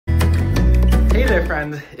there,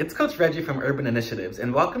 friend. It's Coach Reggie from Urban Initiatives,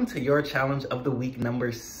 and welcome to your challenge of the week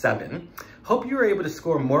number 7. Hope you were able to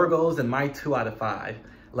score more goals than my 2 out of 5.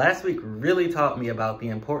 Last week really taught me about the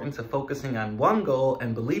importance of focusing on one goal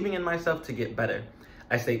and believing in myself to get better.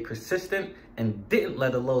 I stayed persistent and didn't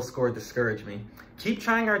let a low score discourage me. Keep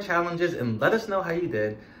trying our challenges and let us know how you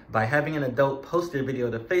did by having an adult post your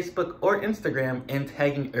video to Facebook or Instagram and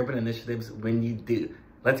tagging Urban Initiatives when you do.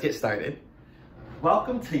 Let's get started.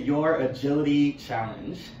 Welcome to your agility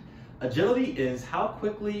challenge. Agility is how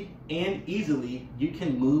quickly and easily you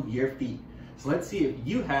can move your feet. So let's see if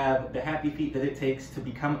you have the happy feet that it takes to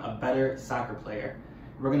become a better soccer player.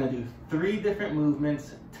 We're gonna do 3 different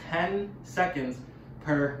movements, 10 seconds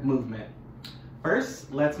per movement.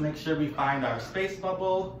 First, let's make sure we find our space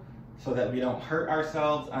bubble so that we don't hurt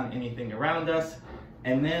ourselves on anything around us.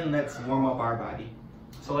 And then let's warm up our body.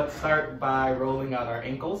 So let's start by rolling out our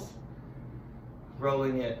ankles.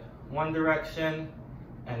 Rolling it one direction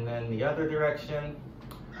and then the other direction.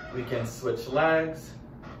 We can switch legs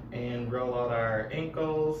and roll out our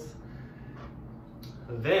ankles.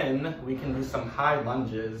 Then we can do some high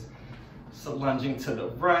lunges. So lunging to the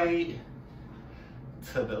right,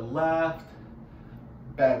 to the left,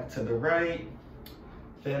 back to the right,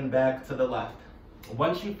 then back to the left.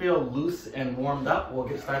 Once you feel loose and warmed up, we'll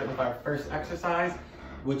get started with our first exercise,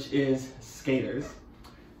 which is skaters.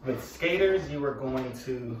 With skaters, you are going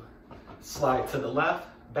to slide to the left,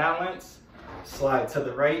 balance, slide to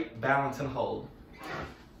the right, balance and hold.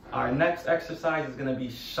 Our next exercise is gonna be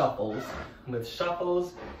shuffles. With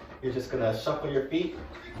shuffles, you're just gonna shuffle your feet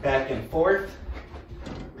back and forth,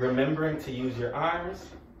 remembering to use your arms.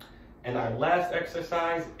 And our last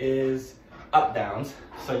exercise is up downs.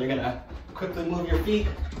 So you're gonna quickly move your feet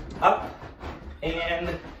up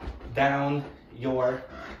and down your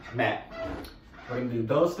mat. We're gonna do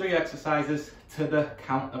those 3 exercises to the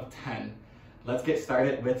count of 10. Let's get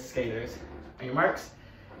started with skaters. On your marks,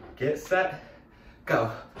 get set,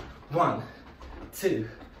 go. 1, 2,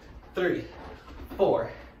 3, 4,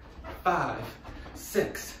 5,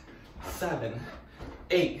 6, 7,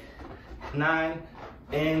 8, 9,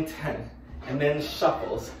 and 10. And then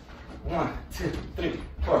shuffles. 1, 2, 3,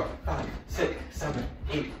 4, 5, 6, 7,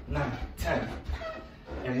 8, 9, 10.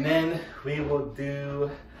 And then we will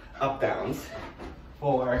do up downs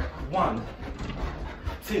for 1,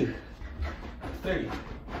 2, 3,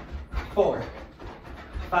 4,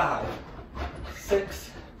 5,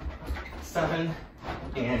 6, 7,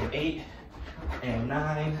 and 8, and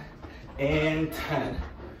 9, and 10.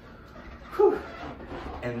 Whew.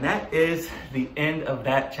 And that is the end of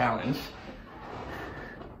that challenge.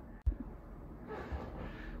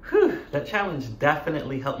 Whew. That challenge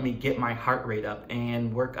definitely helped me get my heart rate up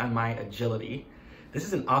and work on my agility. This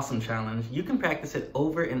is an awesome challenge. You can practice it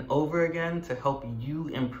over and over again to help you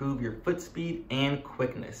improve your foot speed and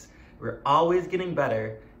quickness. We're always getting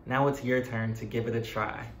better. Now it's your turn to give it a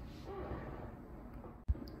try.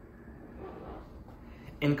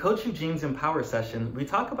 In Coach Eugene's Empower session, we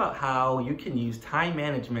talk about how you can use time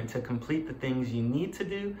management to complete the things you need to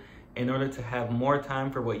do in order to have more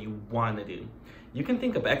time for what you want to do. You can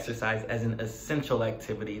think of exercise as an essential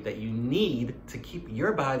activity that you need to keep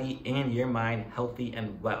your body and your mind healthy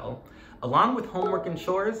and well. Along with homework and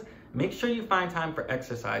chores, make sure you find time for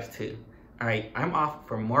exercise too. All right, I'm off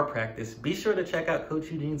for more practice. Be sure to check out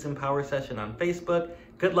Coach Eugene's Empower session on Facebook.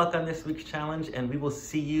 Good luck on this week's challenge, and we will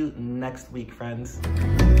see you next week, friends.